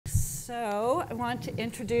So I want to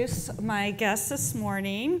introduce my guest this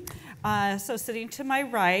morning. So sitting to my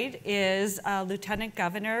right is Lieutenant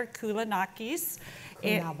Governor Kounalakis.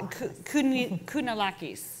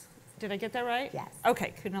 Kounalakis. Did I get that right? Yes.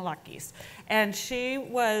 Okay, Kounalakis. And she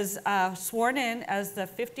was sworn in as the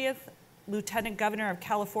 50th Lieutenant Governor of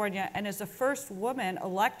California and is the first woman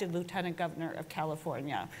elected Lieutenant Governor of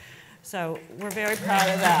California. So we're very proud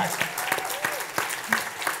of that.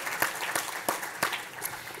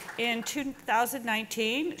 In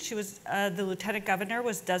 2019, she was, the Lieutenant Governor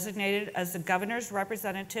was designated as the Governor's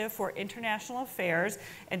representative for International Affairs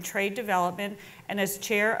and Trade Development and as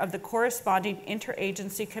chair of the corresponding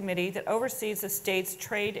interagency committee that oversees the state's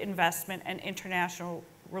trade, investment, and international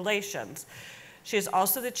relations. She is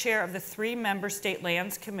also the chair of the 3-member State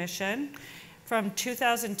Lands Commission. From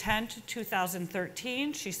 2010 to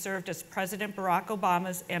 2013, she served as President Barack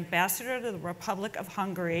Obama's ambassador to the Republic of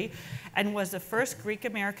Hungary and was the first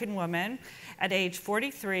Greek-American woman at age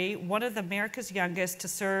 43, one of America's youngest, to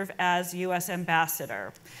serve as U.S.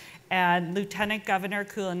 ambassador. And Lieutenant Governor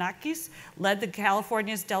Kounalakis led the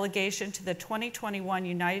California's delegation to the 2021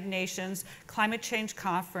 United Nations Climate Change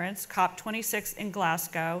Conference, COP26 in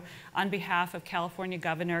Glasgow, on behalf of California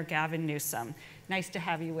Governor Gavin Newsom. Nice to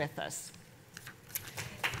have you with us.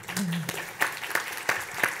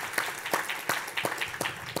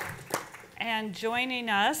 And joining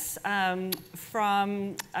us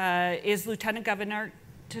is Lieutenant Governor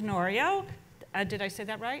Tenorio. Did I say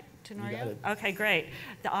that right? Tenorio? You got it. Okay, great.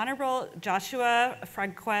 The Honorable Joshua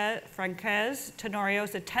Franquez Tenorio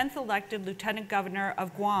is the 10th elected Lieutenant Governor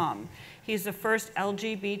of Guam. He's the first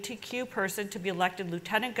LGBTQ person to be elected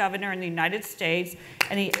Lieutenant Governor in the United States,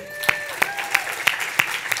 and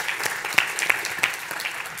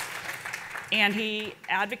he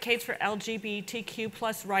advocates for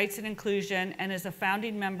LGBTQ+ rights and inclusion and is a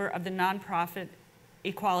founding member of the nonprofit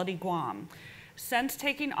Equality Guam. Since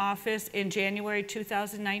taking office in January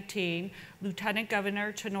 2019, Lieutenant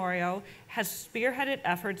Governor Tenorio has spearheaded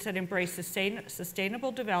efforts that embrace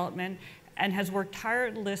sustainable development and has worked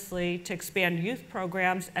tirelessly to expand youth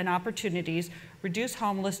programs and opportunities, reduce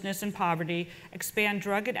homelessness and poverty, expand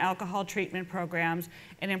drug and alcohol treatment programs,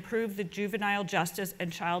 and improve the juvenile justice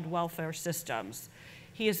and child welfare systems.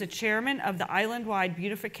 He is the chairman of the Island-Wide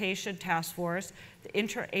Beautification Task Force, the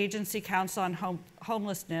Interagency Council on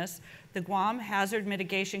Homelessness, the Guam Hazard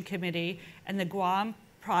Mitigation Committee, and the Guam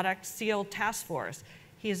Product Seal Task Force.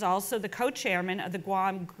 He is also the co-chairman of the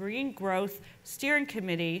Guam Green Growth Steering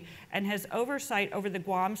Committee and has oversight over the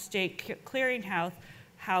Guam State Clearinghouse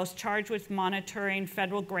charged with monitoring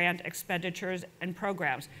federal grant expenditures and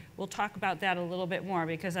programs. We'll talk about that a little bit more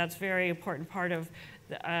because that's a very important part of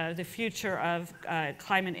the future of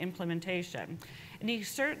climate implementation. And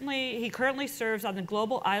he currently serves on the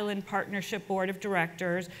Global Island Partnership Board of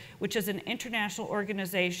Directors, which is an international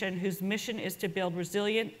organization whose mission is to build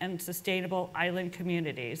resilient and sustainable island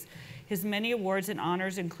communities. His many awards and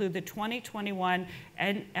honors include the 2021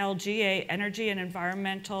 NLGA Energy and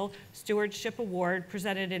Environmental Stewardship Award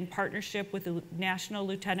presented in partnership with the National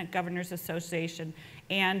Lieutenant Governors Association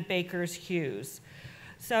and Baker Hughes.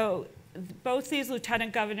 So both these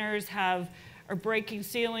lieutenant governors are breaking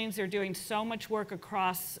ceilings. They're doing so much work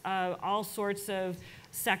across all sorts of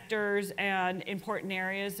sectors and important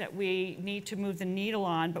areas that we need to move the needle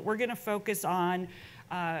on. But we're going to focus on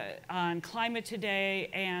climate today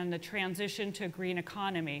and the transition to a green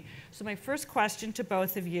economy. So my first question to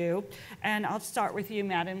both of you, and I'll start with you,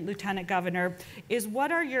 Madam Lieutenant Governor, is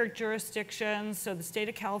what are your jurisdictions, so the state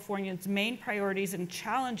of California's main priorities and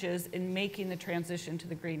challenges in making the transition to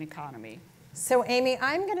the green economy? So Amy,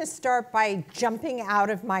 I'm going to start by jumping out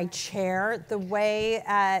of my chair the way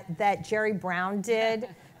that Jerry Brown did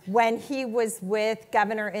when he was with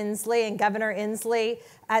Governor Inslee, and Governor Inslee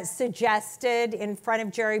suggested in front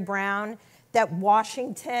of Jerry Brown that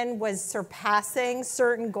Washington was surpassing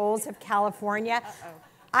certain goals of California.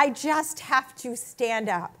 I just have to stand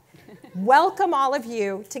up. Welcome all of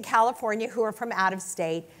you to California who are from out of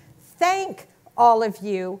state. Thank all of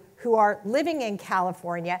you who are living in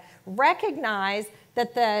California. Recognize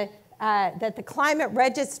that the Climate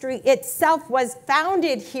Registry itself was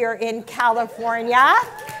founded here in California.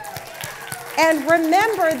 And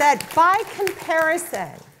remember that by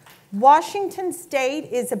comparison, Washington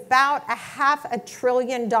State is about a $500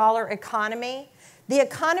 billion economy. The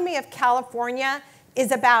economy of California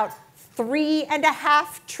is about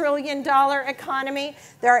 $3.5 trillion economy.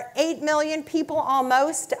 There are 8 million people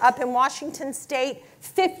almost up in Washington State,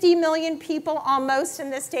 50 million people almost in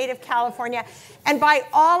the state of California. And by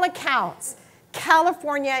all accounts,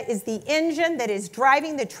 California is the engine that is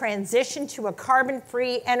driving the transition to a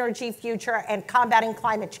carbon-free energy future and combating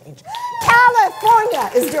climate change. California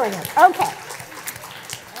is doing it. Okay.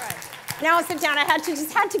 All right. Now I'll sit down. I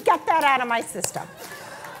just had to get that out of my system.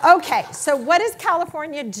 Okay, so what is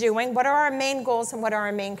California doing? What are our main goals and what are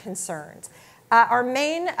our main concerns? Our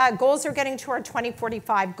main goals are getting to our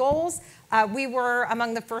 2045 goals. We were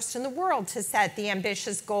among the first in the world to set the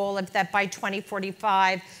ambitious goal of that by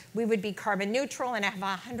 2045 we would be carbon neutral and have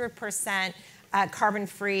a 100%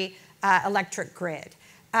 carbon-free electric grid.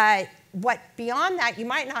 What beyond that you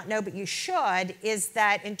might not know, but you should, is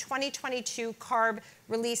that in 2022 CARB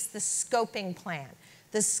released the scoping plan.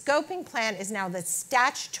 The scoping plan is now the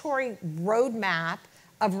statutory roadmap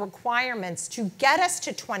of requirements to get us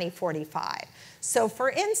to 2045. So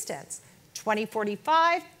for instance,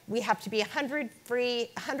 2045, we have to be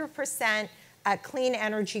 100% clean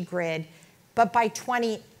energy grid, but by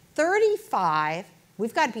 2035,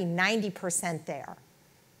 we've got to be 90% there,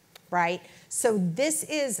 right? So this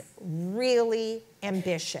is really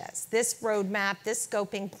ambitious. This roadmap, this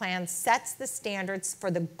scoping plan sets the standards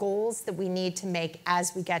for the goals that we need to make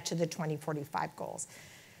as we get to the 2045 goals.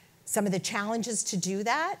 Some of the challenges to do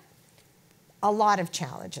that, a lot of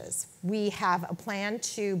challenges. We have a plan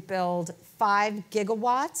to build 5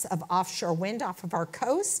 gigawatts of offshore wind off of our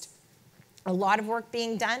coast. A lot of work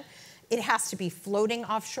being done. It has to be floating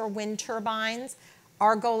offshore wind turbines.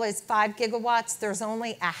 Our goal is 5 gigawatts. There's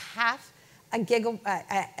only a half a gigawatt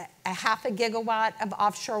of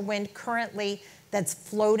offshore wind currently that's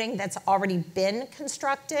floating, that's already been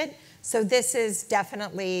constructed. So this is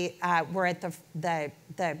definitely, we're at the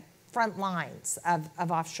front lines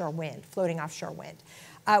of offshore wind, floating offshore wind.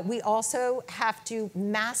 We also have to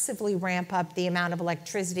massively ramp up the amount of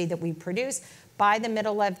electricity that we produce. By the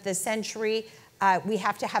middle of the century, we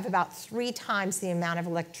have to have about 3 times the amount of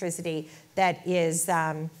electricity that is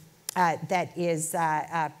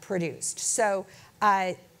produced. So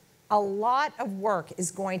a lot of work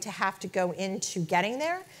is going to have to go into getting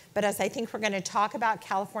there. But as I think we're going to talk about,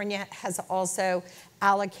 California has also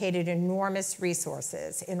allocated enormous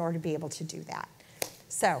resources in order to be able to do that.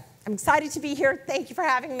 So I'm excited to be here. Thank you for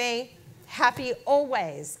having me. Happy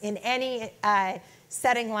always in any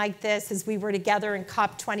setting like this as we were together in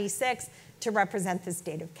COP26 to represent the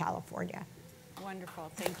state of California. Wonderful.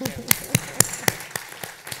 Thank you.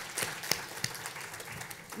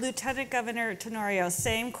 Lieutenant Governor Tenorio,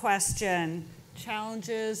 same question.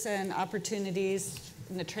 Challenges and opportunities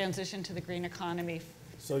in the transition to the green economy.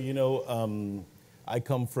 So, you know, I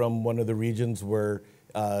come from one of the regions where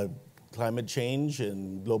climate change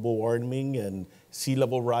and global warming and sea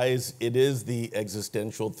level rise, it is the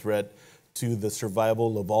existential threat to the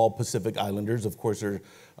survival of all Pacific Islanders. Of course, there are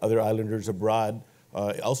other islanders abroad,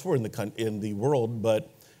 elsewhere in the world, but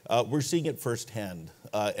we're seeing it firsthand.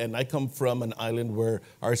 And I come from an island where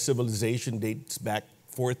our civilization dates back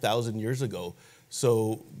 4,000 years ago.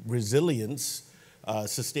 So resilience,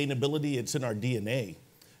 sustainability, it's in our DNA.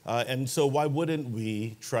 And so why wouldn't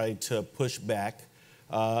we try to push back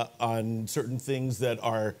on certain things that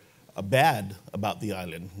are bad about the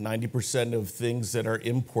island? 90% of things that are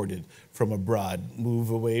imported from abroad move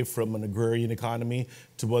away from an agrarian economy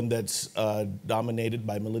to one that's dominated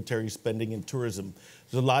by military spending and tourism.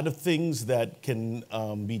 There's a lot of things that can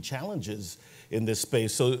be challenges in this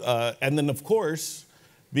space. So, and then of course,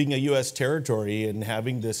 being a U.S. territory and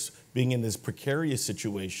being in this precarious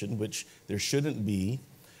situation, which there shouldn't be,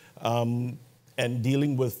 and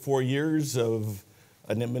dealing with 4 years of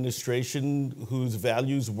an administration whose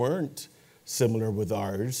values weren't similar with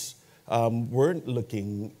ours, weren't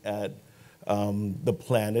looking at the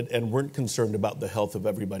planet and weren't concerned about the health of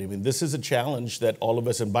everybody. I mean, this is a challenge that all of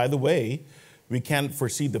us, and by the way, we can't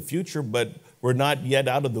foresee the future, but we're not yet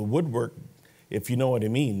out of the woodwork, if you know what I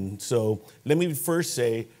mean. So let me first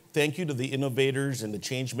say thank you to the innovators and the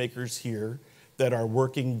change makers here that are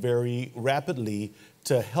working very rapidly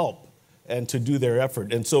to help and to do their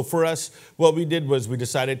effort. And so for us, what we did was we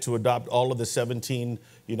decided to adopt all of the 17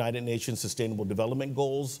 United Nations Sustainable Development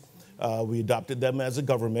Goals. We adopted them as a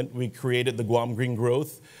government. We created the Guam Green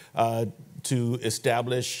Growth to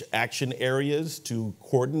establish action areas, to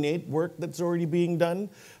coordinate work that's already being done,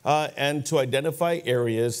 and to identify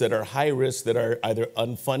areas that are high risk, that are either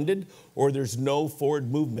unfunded or there's no forward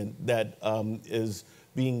movement that is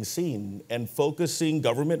being seen, and focusing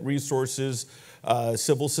government resources,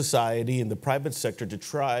 civil society and the private sector to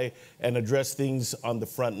try and address things on the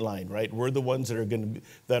front line, right? We're the ones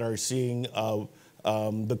that are seeing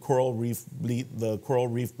the coral reef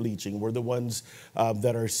bleaching. We're the ones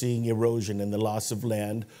that are seeing erosion and the loss of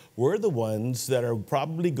land. We're the ones that are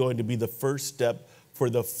probably going to be the first step for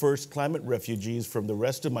the first climate refugees from the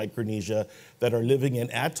rest of Micronesia that are living in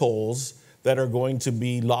atolls that are going to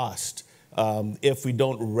be lost if we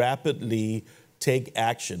don't rapidly take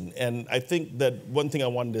action. And I think that one thing I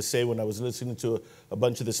wanted to say when I was listening to a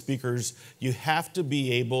bunch of the speakers, you have to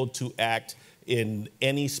be able to act in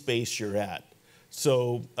any space you're at.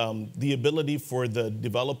 So the ability for the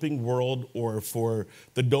developing world or for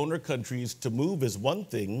the donor countries to move is one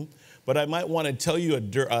thing, but I might want to tell you a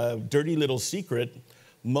dirty little secret.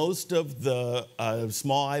 Most of the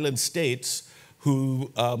small island states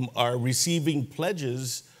who are receiving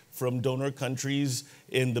pledges from donor countries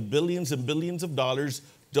in the billions and billions of dollars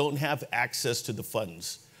don't have access to the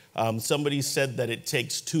funds. Somebody said that it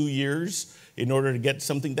takes 2 years in order to get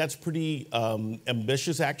something. That's pretty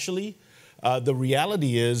ambitious, actually. The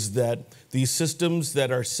reality is that these systems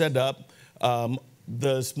that are set up,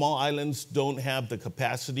 the small islands don't have the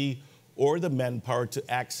capacity or the manpower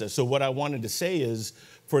to access. So what I wanted to say is,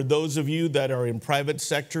 for those of you that are in private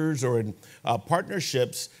sectors or in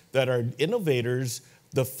partnerships that are innovators,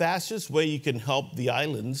 the fastest way you can help the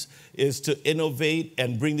islands is to innovate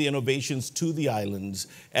and bring the innovations to the islands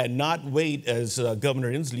and not wait, as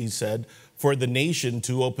Governor Inslee said, for the nation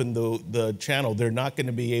to open the channel. They're not going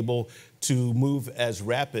to be able to move as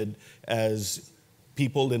rapid as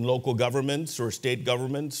people in local governments or state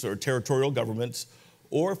governments or territorial governments,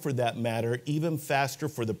 or for that matter, even faster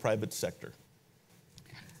for the private sector.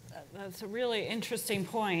 That's a really interesting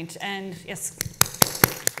point. And yes.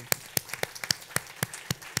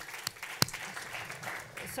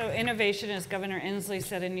 So innovation, as Governor Inslee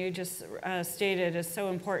said, and you just stated, is so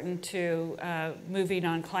important to moving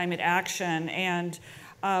on climate action. And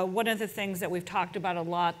one of the things that we've talked about a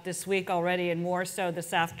lot this week already, and more so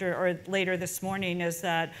later this morning, is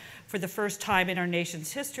that for the first time in our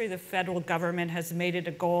nation's history, the federal government has made it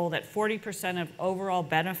a goal that 40% of overall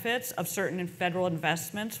benefits of certain federal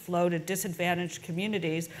investments flow to disadvantaged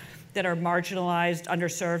communities that are marginalized,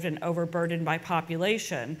 underserved, and overburdened by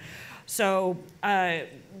population. So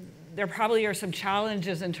there probably are some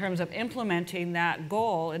challenges in terms of implementing that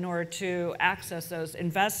goal in order to access those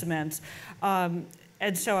investments.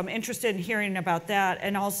 And so I'm interested in hearing about that.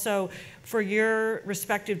 And also, for your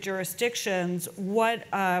respective jurisdictions, what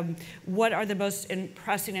are the most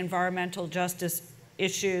pressing environmental justice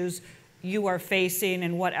issues you are facing,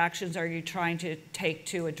 and what actions are you trying to take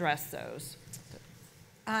to address those?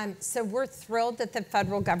 So we're thrilled that the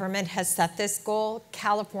federal government has set this goal.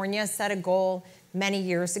 California set a goal many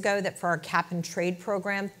years ago that for our cap and trade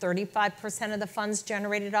program, 35% of the funds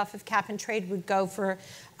generated off of cap and trade would go for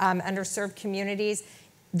underserved communities.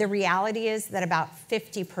 The reality is that about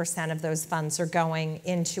 50% of those funds are going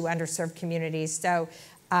into underserved communities.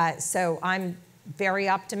 So I'm very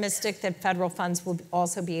optimistic that federal funds will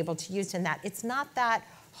also be able to use in that. It's not that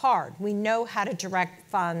hard. We know how to direct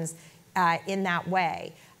funds in that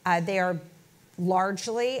way. They are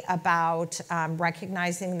largely about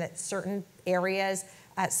recognizing that certain areas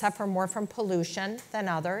suffer more from pollution than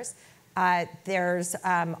others. There's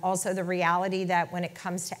also the reality that when it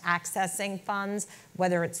comes to accessing funds,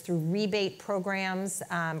 whether it's through rebate programs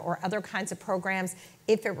or other kinds of programs,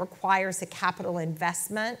 if it requires a capital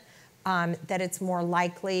investment, that it's more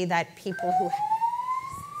likely that people who...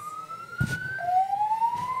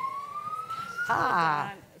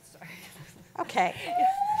 Okay.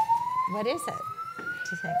 What is it, do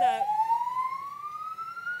you think?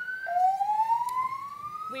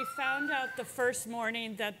 We found out the first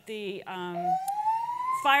morning that the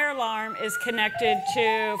fire alarm is connected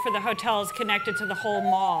for the hotel is connected to the whole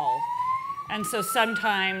mall. And so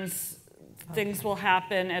sometimes things will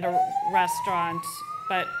happen at a restaurant,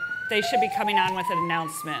 but they should be coming on with an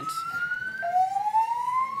announcement.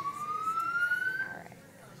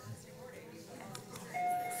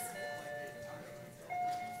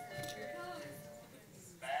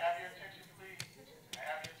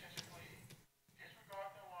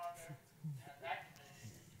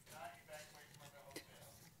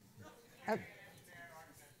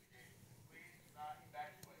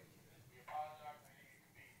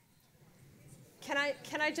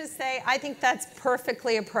 Can I just say, I think that's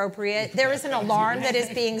perfectly appropriate. There is an alarm that is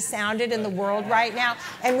being sounded in the world right now,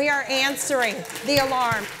 and we are answering the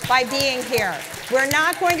alarm by being here. We're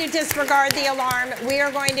not going to disregard the alarm. We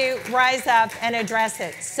are going to rise up and address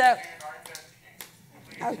it. So,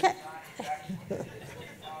 okay.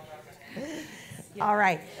 All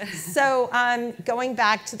right. So going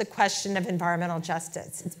back to the question of environmental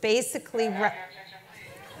justice, it's basically...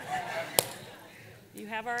 You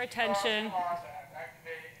have our attention.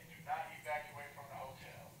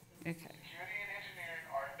 Okay.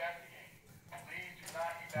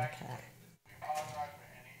 Okay.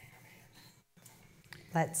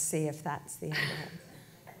 Let's see if that's the end of it.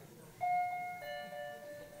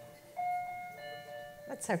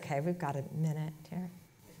 That's okay, we've got a minute here.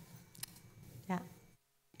 Yeah.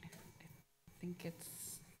 I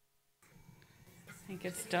think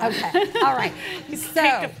it's done. Okay, all right. So,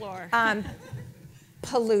 take the floor.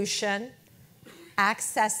 Pollution,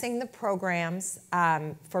 accessing the programs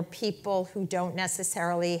for people who don't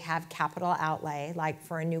necessarily have capital outlay, like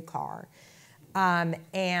for a new car, and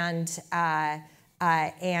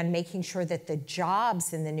making sure that the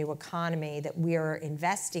jobs in the new economy that we are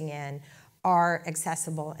investing in are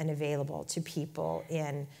accessible and available to people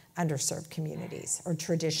in underserved communities or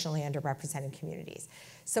traditionally underrepresented communities.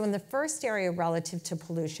 So in the first area relative to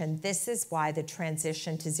pollution, this is why the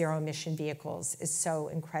transition to zero-emission vehicles is so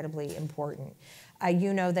incredibly important.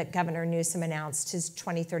 You know that Governor Newsom announced his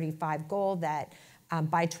 2035 goal that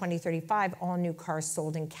by 2035, all new cars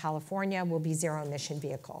sold in California will be zero-emission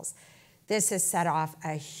vehicles. This has set off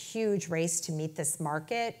a huge race to meet this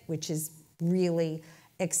market, which is really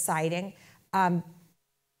exciting,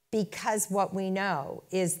 because what we know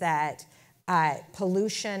is that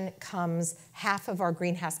pollution comes, half of our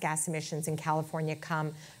greenhouse gas emissions in California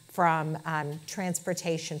come from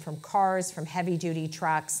transportation, from cars, from heavy-duty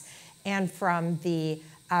trucks, and from the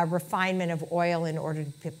refinement of oil in order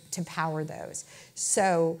to power those.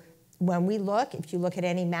 So when we look, if you look at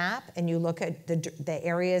any map and you look at the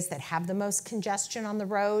areas that have the most congestion on the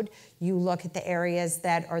road, you look at the areas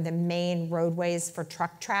that are the main roadways for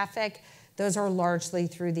truck traffic, those are largely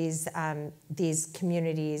through these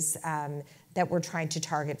communities that we're trying to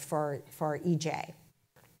target for EJ.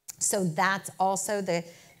 So that's also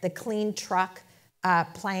the clean truck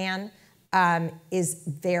plan is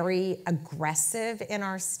very aggressive in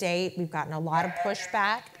our state. We've gotten a lot of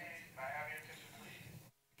pushback.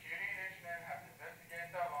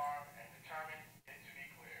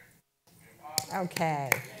 Okay,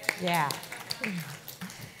 yeah.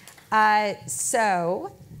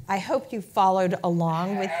 So I hope you followed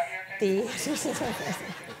along with the...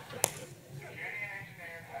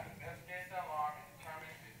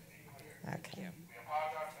 Okay.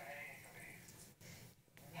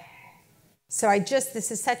 So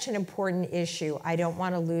this is such an important issue. I don't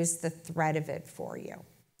want to lose the thread of it for you.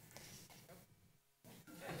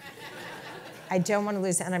 I don't want to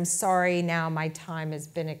lose, and I'm sorry now my time has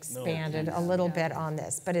been expanded a little bit on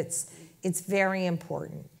this, but it's very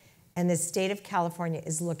important. And the state of California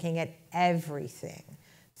is looking at everything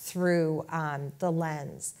through the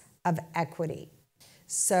lens of equity.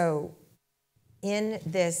 So in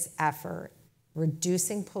this effort,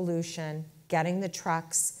 reducing pollution, getting the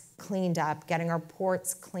trucks cleaned up, getting our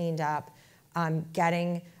ports cleaned up,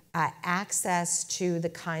 getting access to the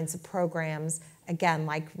kinds of programs, again,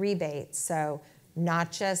 like rebates. So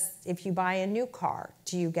not just if you buy a new car,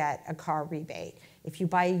 do you get a car rebate? If you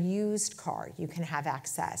buy a used car, you can have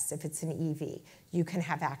access. If it's an EV, you can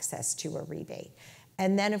have access to a rebate.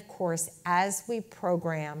 And then, of course, as we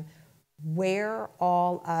program where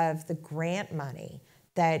all of the grant money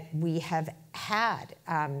that we have had,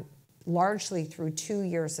 largely through 2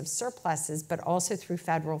 years of surpluses, but also through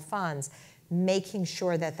federal funds, making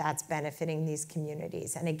sure that that's benefiting these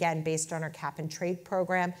communities. And again, based on our cap and trade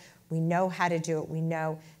program, we know how to do it. We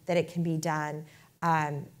know that it can be done.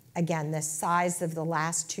 Again, the size of the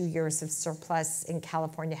last 2 years of surplus in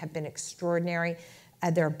California have been extraordinary.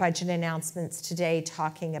 There are budget announcements today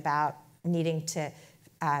talking about needing to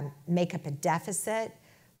make up a deficit.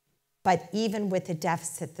 But even with the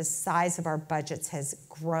deficit, the size of our budgets has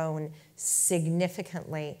grown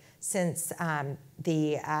significantly since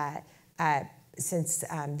the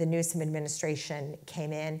Newsom administration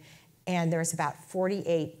came in. And there's about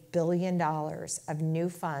 $48 billion of new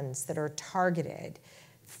funds that are targeted,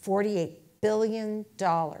 $48 billion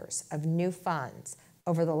of new funds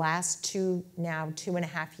over the last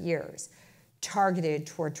 2.5 years, targeted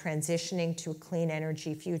toward transitioning to a clean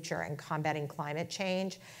energy future and combating climate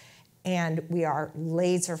change. And we are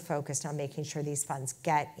laser focused on making sure these funds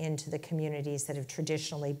get into the communities that have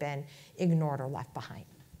traditionally been ignored or left behind.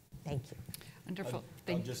 Thank you. Wonderful.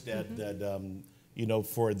 I'll just add that, you know,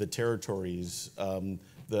 for the territories,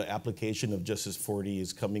 the application of Justice 40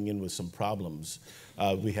 is coming in with some problems.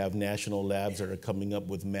 We have national labs that are coming up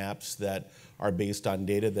with maps that are based on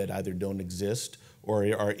data that either don't exist or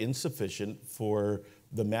are insufficient for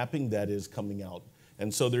the mapping that is coming out.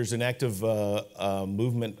 And so there's an active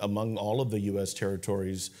movement among all of the U.S.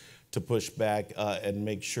 territories to push back and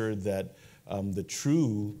make sure that the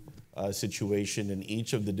true situation in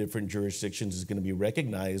each of the different jurisdictions is going to be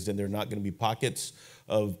recognized, and there are not going to be pockets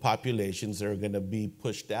of populations that are going to be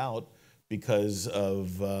pushed out because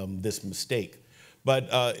of this mistake. But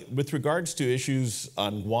with regards to issues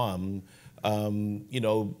on Guam,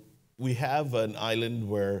 we have an island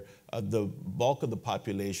where the bulk of the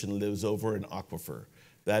population lives over an aquifer.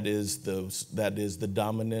 That is the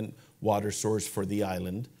dominant water source for the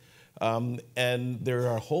island. And there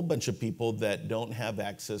are a whole bunch of people that don't have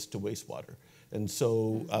access to wastewater. And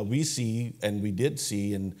so we see, and we did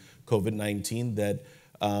see in COVID-19 that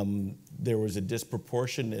there was a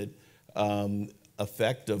disproportionate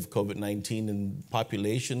effect of COVID-19 in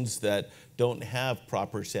populations that don't have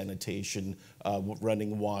proper sanitation,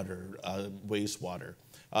 running water, wastewater.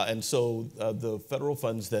 And so the federal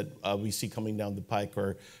funds that we see coming down the pike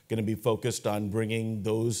are going to be focused on bringing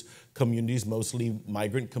those communities, mostly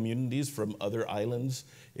migrant communities from other islands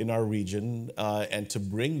in our region, and to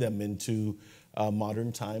bring them into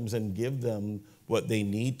modern times and give them what they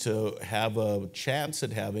need to have a chance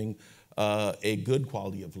at having a good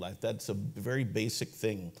quality of life. That's a very basic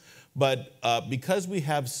thing. But because we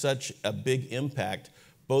have such a big impact,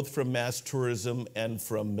 both from mass tourism and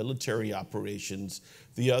from military operations,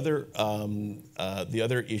 the other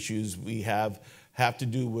issues we have to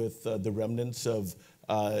do with the remnants of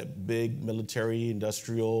big military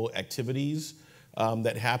industrial activities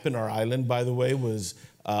that happened. Our island, by the way, was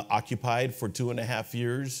occupied for 2.5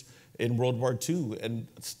 years in World War II, and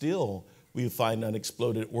still we find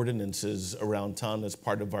unexploded ordinances around town as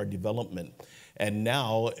part of our development. And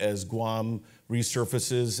now, as Guam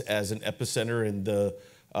resurfaces as an epicenter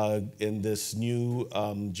in this new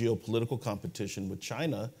geopolitical competition with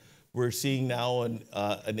China, we're seeing now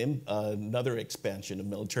another expansion of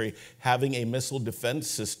military, having a missile defense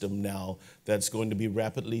system now that's going to be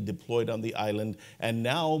rapidly deployed on the island, and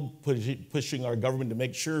now pushing our government to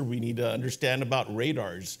make sure we need to understand about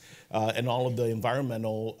radars and all of the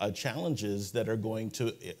environmental challenges that are going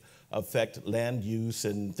to affect land use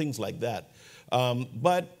and things like that.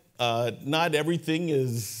 But not everything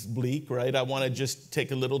is bleak, right? I want to just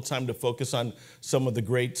take a little time to focus on some of the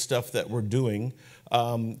great stuff that we're doing.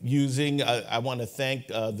 I want to thank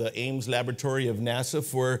the Ames Laboratory of NASA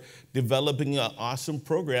for developing an awesome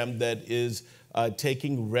program that is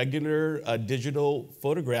taking regular digital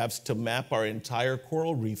photographs to map our entire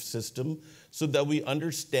coral reef system so that we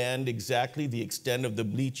understand exactly the extent of the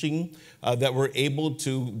bleaching, that we're able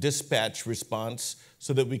to dispatch response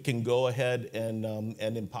so that we can go ahead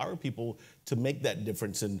and empower people to make that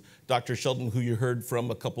difference. And Dr. Shelton, who you heard from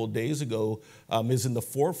a couple of days ago, is in the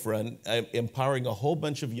forefront, empowering a whole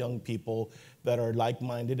bunch of young people that are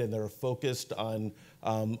like-minded and that are focused on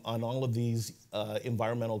all of these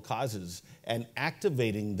environmental causes and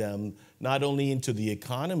activating them not only into the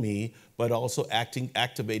economy, but also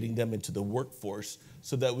activating them into the workforce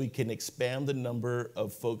so that we can expand the number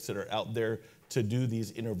of folks that are out there to do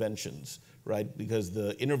these interventions, right? Because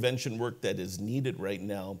the intervention work that is needed right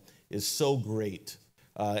now is so great.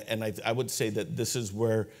 And I would say that this is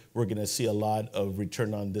where we're going to see a lot of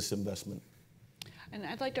return on this investment. And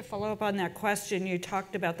I'd like to follow up on that question. You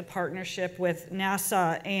talked about the partnership with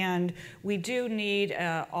NASA, and we do need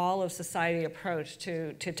all of society approach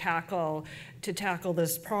to tackle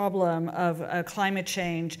this problem of climate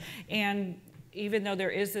change. And even though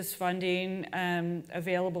there is this funding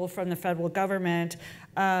available from the federal government,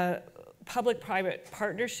 public-private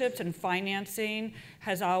partnerships and financing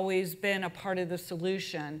has always been a part of the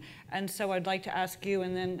solution. And so I'd like to ask you,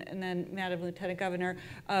 and then Madam Lieutenant Governor,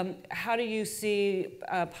 how do you see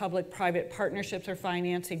public-private partnerships or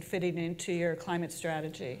financing fitting into your climate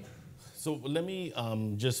strategy? So let me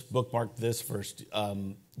just bookmark this first.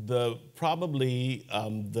 Probably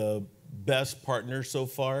the best partner so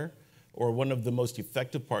far, or one of the most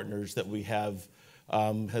effective partners that we have,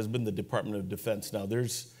 has been the Department of Defense. Now,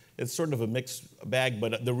 it's sort of a mixed bag,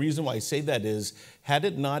 but the reason why I say that is, had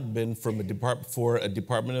it not been for a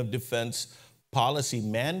Department of Defense policy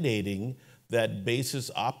mandating that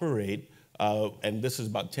bases operate, and this is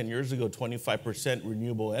about 10 years ago, 25%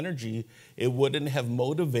 renewable energy, it wouldn't have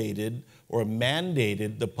motivated or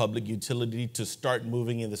mandated the public utility to start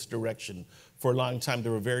moving in this direction. For a long time, they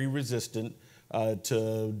were very resistant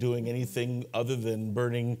to doing anything other than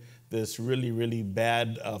burning this really, really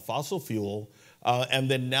bad fossil fuel. And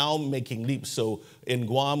then now making leaps. So in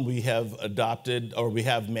Guam, we have adopted, or we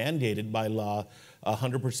have mandated by law,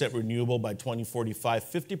 100% renewable by 2045,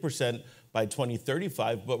 50% by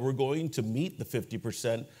 2035, but we're going to meet the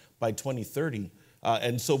 50% by 2030.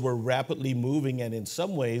 And so we're rapidly moving, and in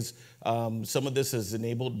some ways, some of this is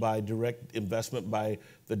enabled by direct investment by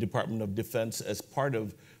the Department of Defense as part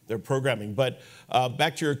of their programming. But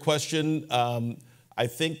back to your question, I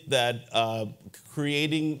think that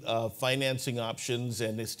creating financing options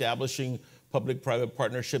and establishing public-private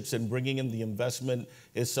partnerships and bringing in the investment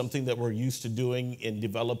is something that we're used to doing in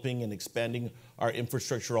developing and expanding our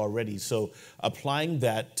infrastructure already. So applying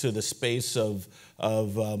that to the space of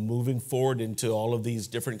moving forward into all of these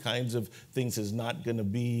different kinds of things is not going to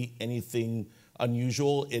be anything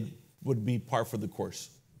unusual. It would be par for the course.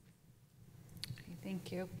 Okay,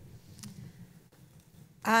 thank you.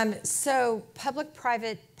 So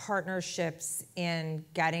public-private partnerships in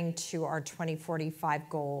getting to our 2045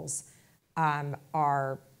 goals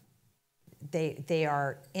are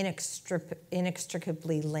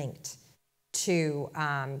inextricably linked to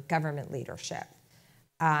government leadership.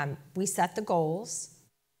 We set the goals,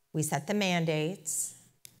 we set the mandates,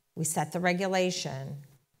 we set the regulation,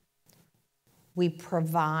 we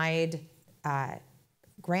provide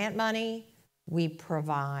grant money, we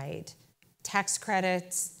provide tax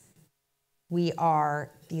credits. We are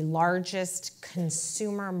the largest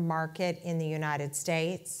consumer market in the United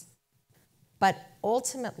States. But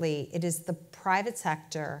ultimately, it is the private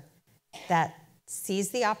sector that sees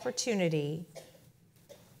the opportunity,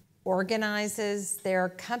 organizes their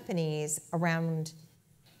companies around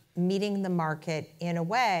meeting the market in a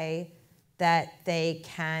way that they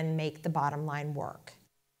can make the bottom line work.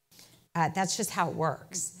 That's just how it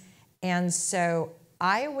works. And so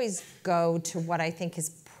I always go to what I think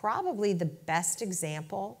is probably the best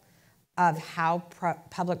example of how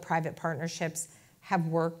public-private partnerships have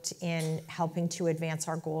worked in helping to advance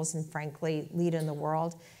our goals and, frankly, lead in the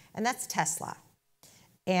world, and that's Tesla.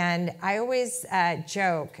 And I always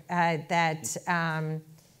joke that,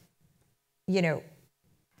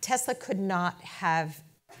 Tesla could not have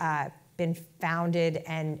been founded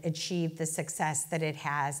and achieved the success that it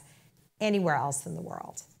has anywhere else in the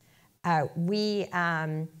world. We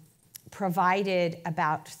provided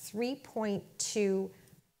about $3.2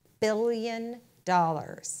 billion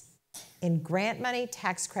in grant money,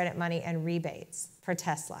 tax credit money, and rebates for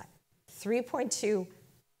Tesla. $3.2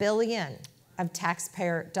 billion of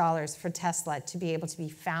taxpayer dollars for Tesla to be able to be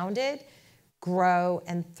founded, grow,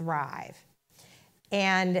 and thrive.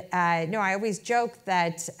 And I always joke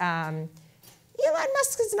that Elon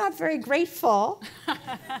Musk is not very grateful.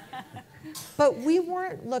 But we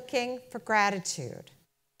weren't looking for gratitude.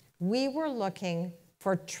 We were looking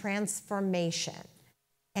for transformation.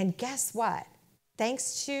 And guess what?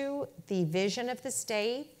 Thanks to the vision of the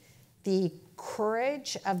state, the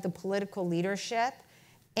courage of the political leadership,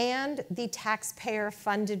 and the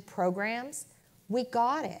taxpayer-funded programs, we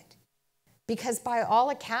got it. Because by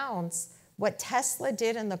all accounts, what Tesla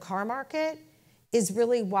did in the car market is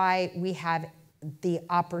really why we have the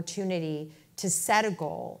opportunity to set a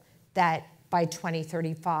goal that by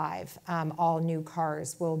 2035, all new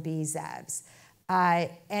cars will be ZEVs.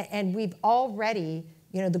 And we've already,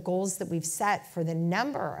 the goals that we've set for the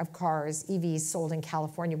number of cars, EVs sold in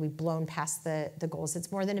California, we've blown past the goals.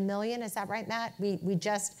 It's more than 1 million, is that right, Matt? We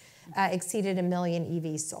just exceeded 1 million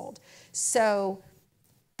EVs sold. So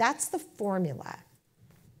that's the formula.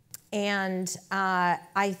 And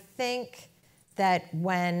I think that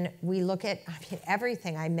when we look at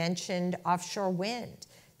everything, I mentioned offshore wind.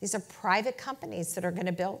 These are private companies that are going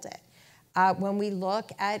to build it. When we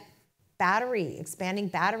look at expanding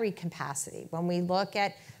battery capacity, when we look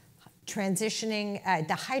at transitioning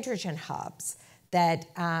the hydrogen hubs, that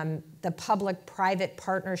the public-private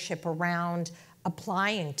partnership around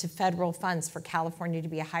applying to federal funds for California to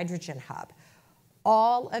be a hydrogen hub,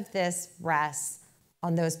 all of this rests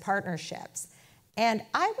on those partnerships. And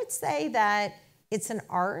I would say that it's an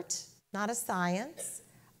art, not a science.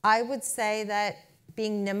 I would say that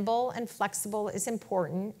being nimble and flexible is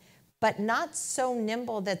important, but not so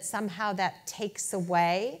nimble that somehow that takes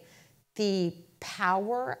away the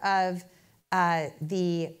power of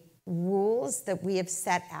the rules that we have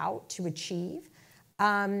set out to achieve.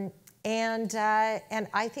 And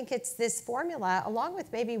I think it's this formula, along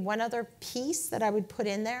with maybe one other piece that I would put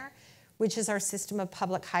in there, which is our system of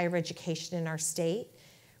public higher education in our state,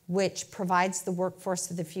 which provides the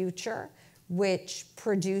workforce of the future, which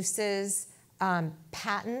produces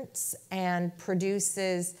patents and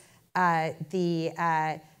produces the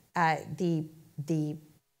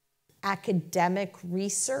academic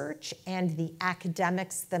research and the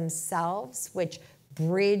academics themselves, which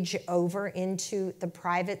bridge over into the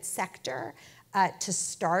private sector to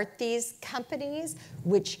start these companies,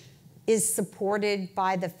 which is supported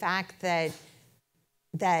by the fact that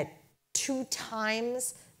 2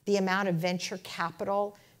 times the amount of venture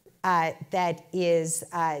capital that is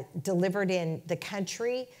delivered in the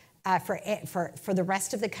country for the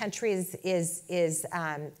rest of the country is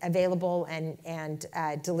available and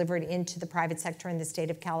delivered into the private sector in the state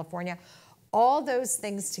of California. All those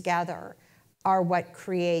things together are what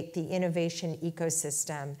create the innovation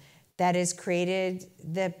ecosystem that has created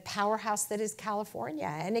the powerhouse that is California.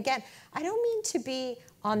 And again, I don't mean to be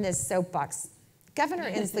on this soapbox. Governor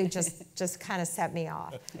Inslee just kind of set me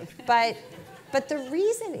off. But the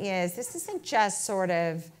reason is, this isn't just sort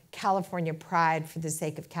of California pride for the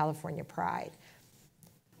sake of California pride.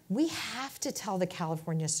 We have to tell the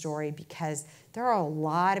California story because there are a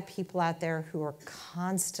lot of people out there who are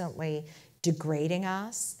constantly degrading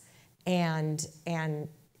us and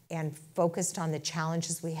focused on the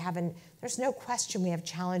challenges we have. And there's no question we have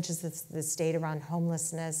challenges in the state around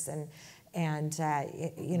homelessness and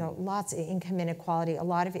lots of income inequality, a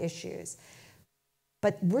lot of issues.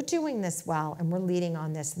 But we're doing this well, and we're leading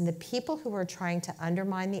on this. And the people who are trying to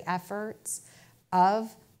undermine the efforts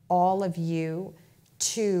of all of you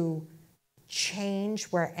to change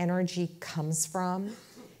where energy comes from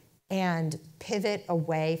and pivot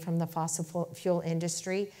away from the fossil fuel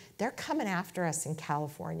industry, they're coming after us in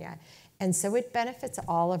California. And so it benefits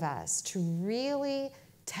all of us to really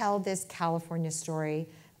tell this California story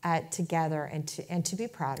together and to be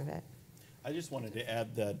proud of it. I just wanted to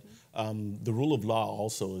add that the rule of law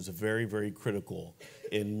also is very, very critical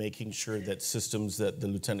in making sure that systems that the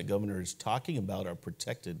Lieutenant Governor is talking about are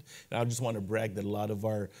protected. And I just want to brag that a lot of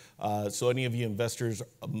our, so any of you investors,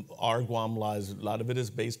 our Guam laws, a lot of it is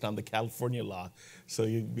based on the California law. So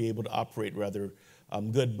you'd be able to operate rather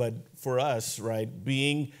good. But for us, right,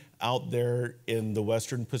 being out there in the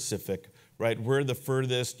Western Pacific, right, we're the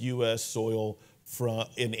furthest U.S. soil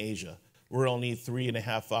in Asia. We're only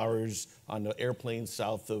 3.5 hours on the airplane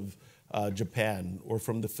south of Japan or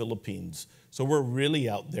from the Philippines. So we're really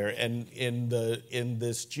out there. And in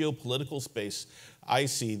this geopolitical space, I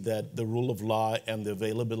see that the rule of law and the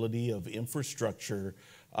availability of infrastructure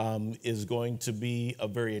is going to be a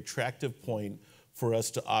very attractive point for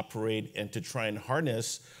us to operate and to try and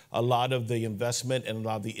harness a lot of the investment and a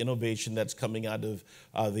lot of the innovation that's coming out of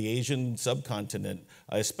the Asian subcontinent,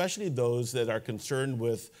 especially those that are concerned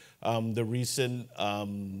with the recent,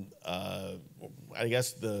 I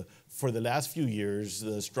guess, for the last few years,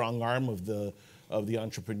 the strong arm of the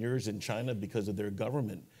entrepreneurs in China because of their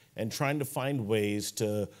government, and trying to find ways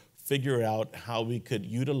to figure out how we could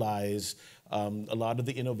utilize a lot of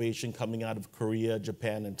the innovation coming out of Korea,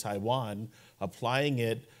 Japan, and Taiwan, applying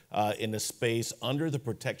it in a space under the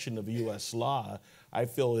protection of U.S. law, I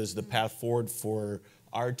feel is the path forward for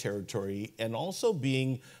our territory, and also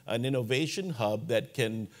being an innovation hub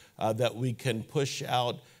that we can push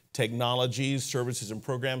out technologies, services, and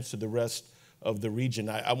programs to the rest of the region.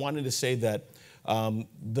 I wanted to say that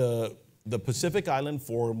the Pacific Island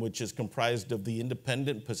Forum, which is comprised of the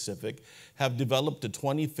independent Pacific, have developed a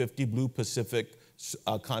 2050 Blue Pacific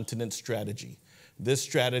continent strategy. This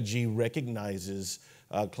strategy recognizes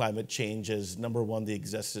climate change as, number one,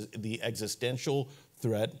 the existential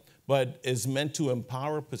threat, but is meant to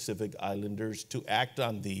empower Pacific Islanders to act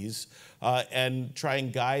on these and try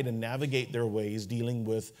and guide and navigate their ways dealing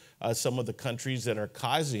with some of the countries that are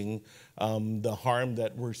causing the harm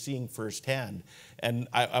that we're seeing firsthand. And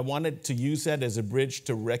I wanted to use that as a bridge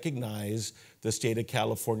to recognize the state of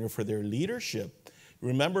California for their leadership.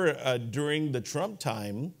 Remember, during the Trump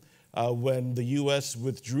time, when the U.S.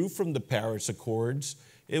 withdrew from the Paris Accords,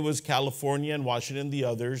 it was California and Washington and the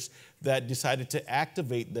others that decided to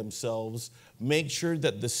activate themselves, make sure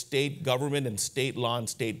that the state government and state law and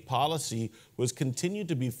state policy was continued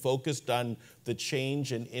to be focused on the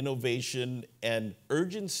change and innovation and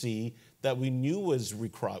urgency that we knew was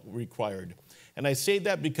required. And I say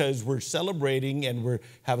that because we're celebrating and we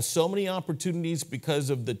have so many opportunities because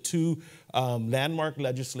of the two landmark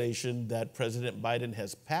legislation that President Biden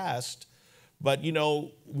has passed. But, you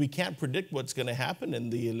know, we can't predict what's going to happen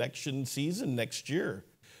in the election season next year.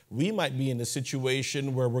 We might be in a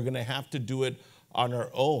situation where we're going to have to do it on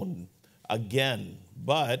our own again.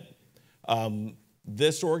 But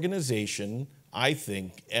this organization, I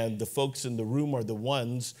think, and the folks in the room are the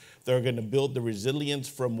ones that are going to build the resilience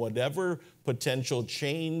from whatever potential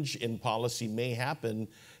change in policy may happen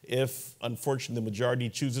if, unfortunately, the majority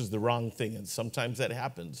chooses the wrong thing, and sometimes that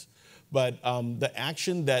happens. But the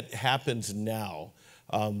action that happens now,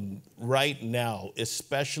 right now,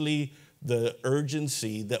 especially the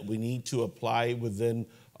urgency that we need to apply within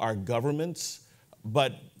our governments,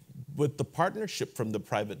 but with the partnership from the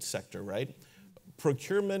private sector, right?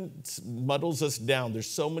 Procurement muddles us down. There's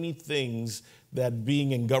so many things that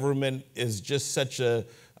being in government is just such a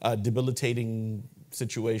debilitating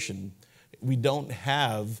situation. We don't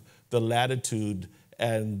have the latitude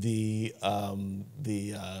and the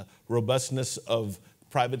robustness of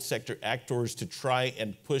private sector actors to try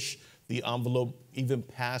and push the envelope even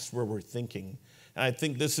past where we're thinking. And I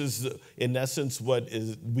think this is, in essence, what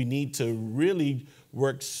is we need to really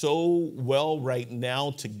work so well right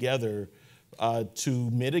now together to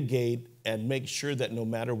mitigate and make sure that no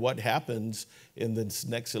matter what happens in this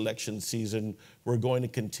next election season, we're going to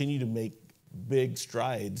continue to make big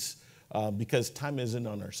strides because time isn't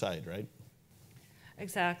on our side, right?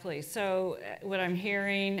 Exactly. So what I'm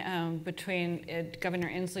hearing between Governor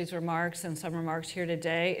Inslee's remarks and some remarks here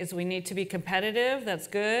today is we need to be competitive, that's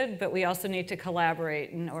good, but we also need to collaborate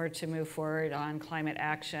in order to move forward on climate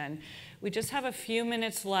action. We just have a few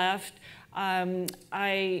minutes left.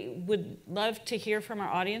 I would love to hear from our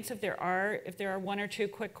audience if there are one or two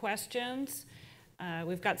quick questions.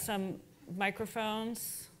 We've got some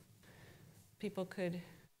microphones. People could.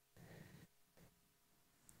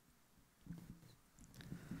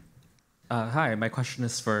 Hi, my question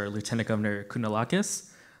is for Lieutenant Governor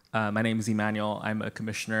Kounalakis. My name is Emmanuel. I'm a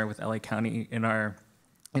commissioner with LA County in our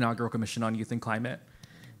inaugural commission on youth and climate.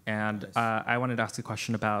 And I wanted to ask a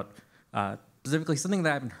question about specifically something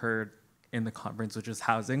that I haven't heard in the conference, which is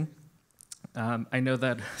housing. I know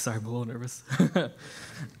that, sorry, I'm a little nervous.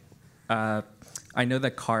 I know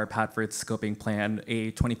that CARB had for its scoping plan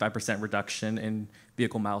a 25% reduction in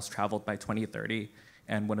vehicle miles traveled by 2030.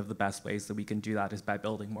 And one of the best ways that we can do that is by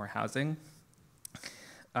building more housing.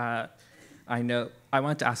 I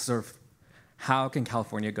wanted to ask sort of how can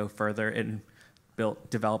California go further in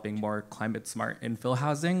developing more climate smart infill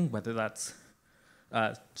housing, whether that's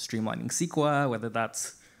streamlining CEQA, whether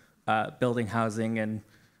that's building housing in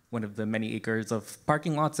one of the many acres of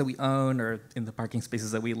parking lots that we own or in the parking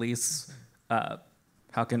spaces that we lease.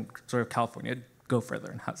 How can sort of California go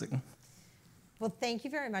further in housing? Well, thank you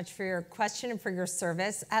very much for your question and for your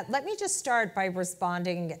service. Let me just start by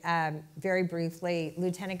responding very briefly,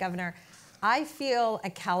 Lieutenant Governor. I feel a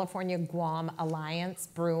California-Guam alliance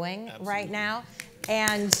brewing right now.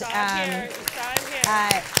 And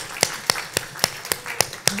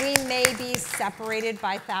we may be separated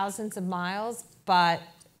by thousands of miles, but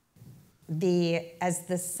as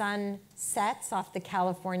the sun sets off the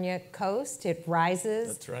California coast, it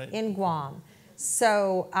rises in Guam.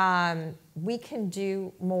 So we can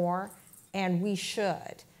do more, and we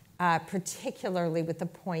should, particularly with the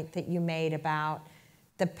point that you made about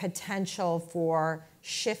the potential for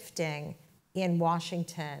shifting in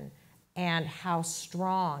Washington and how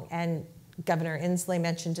strong, and Governor Inslee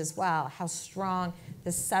mentioned as well, how strong the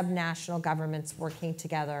subnational governments working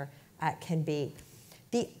together can be.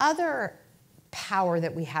 The other power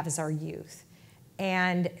that we have is our youth,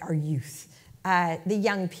 the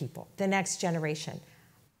young people, the next generation.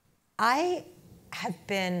 I have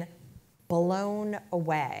been blown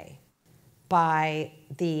away by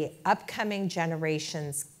the upcoming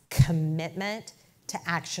generation's commitment to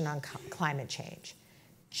action on climate change.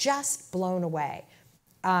 Just blown away.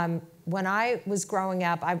 When I was growing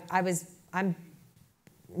up, I'm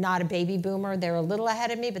not a baby boomer. They're a little ahead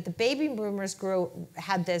of me, but the baby boomers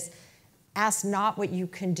had this, ask not what you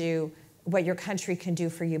can do, what your country can do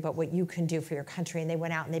for you, but what you can do for your country. And they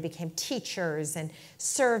went out and they became teachers and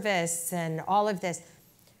service and all of this.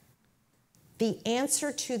 The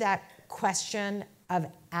answer to that question of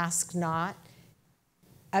ask not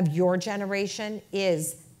of your generation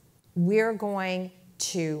is we're going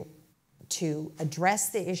to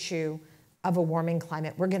address the issue of a warming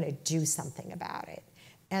climate. We're going to do something about it.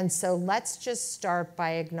 And so let's just start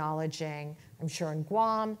by acknowledging, I'm sure in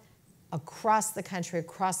Guam, across the country,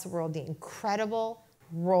 across the world, the incredible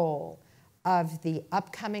role of the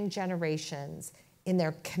upcoming generations in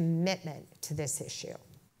their commitment to this issue.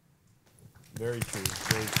 Very true,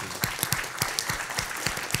 very true.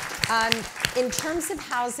 In terms of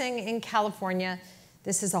housing in California,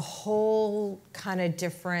 this is a whole kind of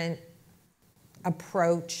different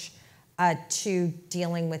approach to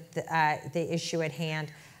dealing with the issue at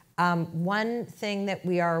hand. One thing that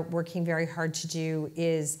we are working very hard to do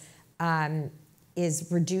is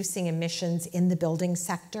reducing emissions in the building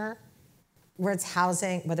sector, where it's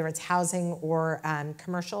housing, whether it's housing or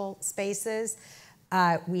commercial spaces.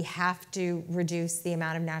 We have to reduce the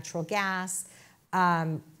amount of natural gas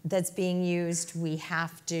that's being used. We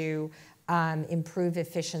have to improve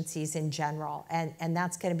efficiencies in general, and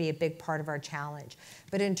that's going to be a big part of our challenge.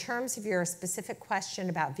 But in terms of your specific question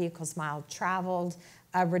about vehicles mile traveled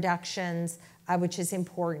reductions, which is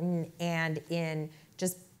important, and in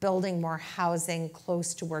just building more housing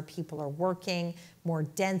close to where people are working, more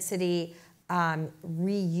density,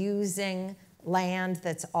 reusing land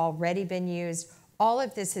that's already been used, all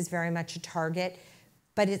of this is very much a target,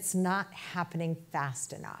 but it's not happening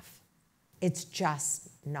fast enough. It's just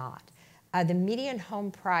not. The median home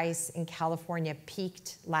price in California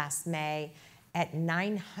peaked last May, at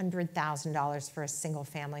 $900,000 for a single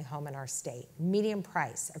family home in our state, median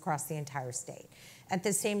price across the entire state. At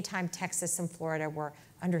the same time, Texas and Florida were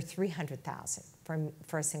under $300,000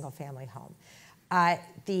 for a single family home.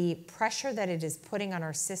 The pressure that it is putting on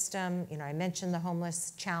our system, I mentioned the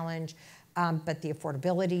homeless challenge, but the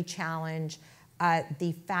affordability challenge,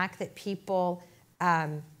 the fact that people,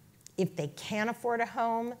 if they can't afford a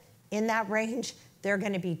home in that range, they're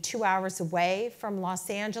going to be 2 hours away from Los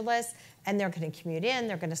Angeles, and they're going to commute in,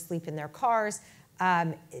 they're going to sleep in their cars.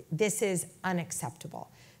 This is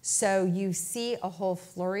unacceptable. So you see a whole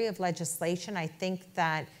flurry of legislation. I think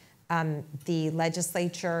that the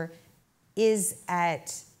legislature is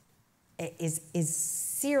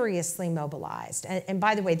seriously mobilized. And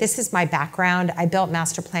by the way, this is my background. I built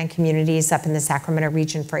master plan communities up in the Sacramento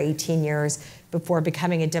region for 18 years before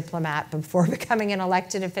becoming a diplomat, before becoming an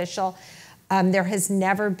elected official. There has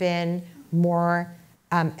never been more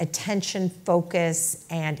attention, focus,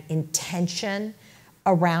 and intention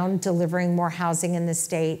around delivering more housing in the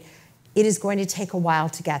state. It is going to take a while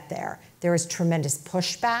to get there. There is tremendous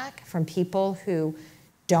pushback from people who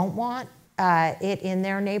don't want it in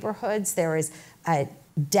their neighborhoods. There is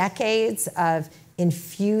decades of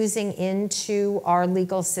infusing into our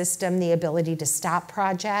legal system the ability to stop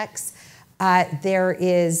projects. There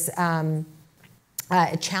is a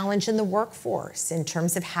challenge in the workforce in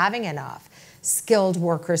terms of having enough skilled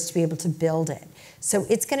workers to be able to build it. So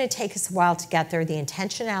it's going to take us a while to get there. The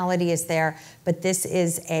intentionality is there, but this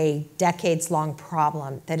is a decades-long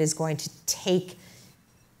problem that is going to take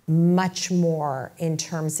much more in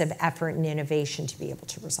terms of effort and innovation to be able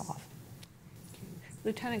to resolve.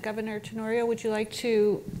 Lieutenant Governor Tenorio, would you like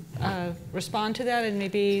to respond to that, and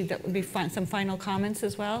maybe that would be some final comments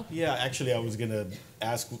as well? Yeah, actually, I was going to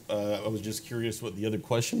ask. I was just curious what the other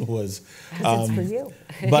question was. It's for you.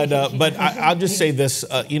 But I'll just say this.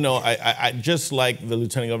 I just like the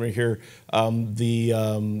Lieutenant Governor here.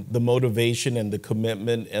 The motivation and the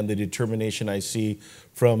commitment and the determination I see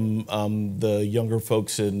from the younger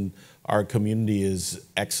folks in our community is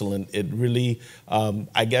excellent. It really,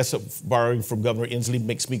 I guess, borrowing from Governor Inslee,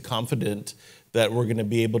 makes me confident that we're going to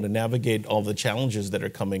be able to navigate all the challenges that are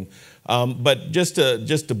coming. But just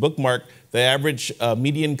to bookmark, the average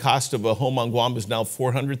median cost of a home on Guam is now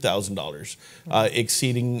 $400,000,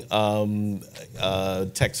 exceeding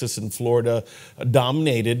Texas and Florida,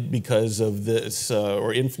 dominated because of this,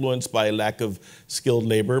 or influenced by a lack of skilled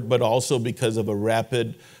labor, but also because of a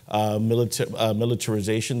rapid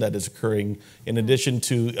militarization that is occurring, in addition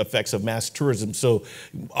to effects of mass tourism. So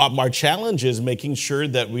our challenge is making sure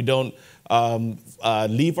that we don't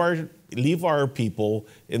leave our people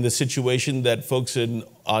in the situation that folks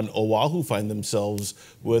on Oahu find themselves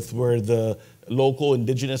with, where the local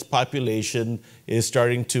indigenous population is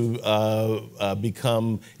starting to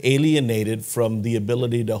become alienated from the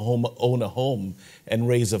ability to own a home and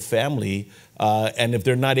raise a family. And if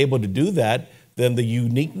they're not able to do that, then the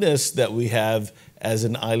uniqueness that we have as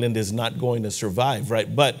an island is not going to survive,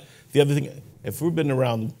 right? But the other thing, if we've been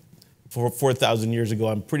around for 4,000 years ago,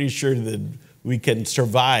 I'm pretty sure that we can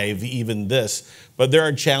survive even this. But there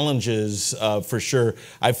are challenges for sure.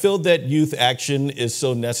 I feel that youth action is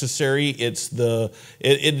so necessary. It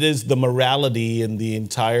is the morality in the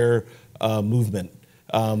entire movement.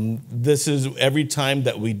 This is every time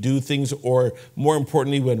that we do things, or more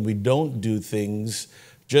importantly, when we don't do things,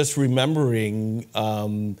 just remembering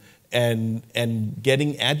and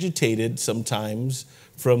getting agitated sometimes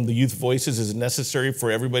from the youth voices is necessary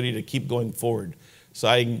for everybody to keep going forward. So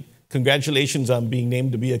congratulations on being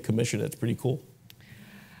named to be a commissioner. That's pretty cool.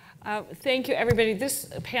 Thank you, everybody. This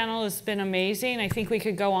panel has been amazing. I think we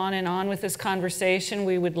could go on and on with this conversation.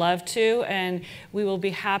 We would love to, and we will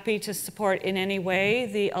be happy to support in any way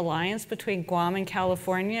the alliance between Guam and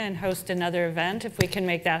California and host another event if we can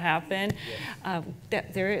make that happen. Yes.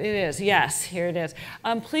 There it is. Yes, here it is.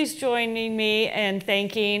 Please join me in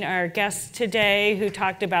thanking our guests today who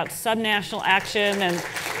talked about subnational action and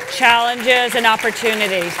challenges and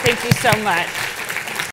opportunities. Thank you so much.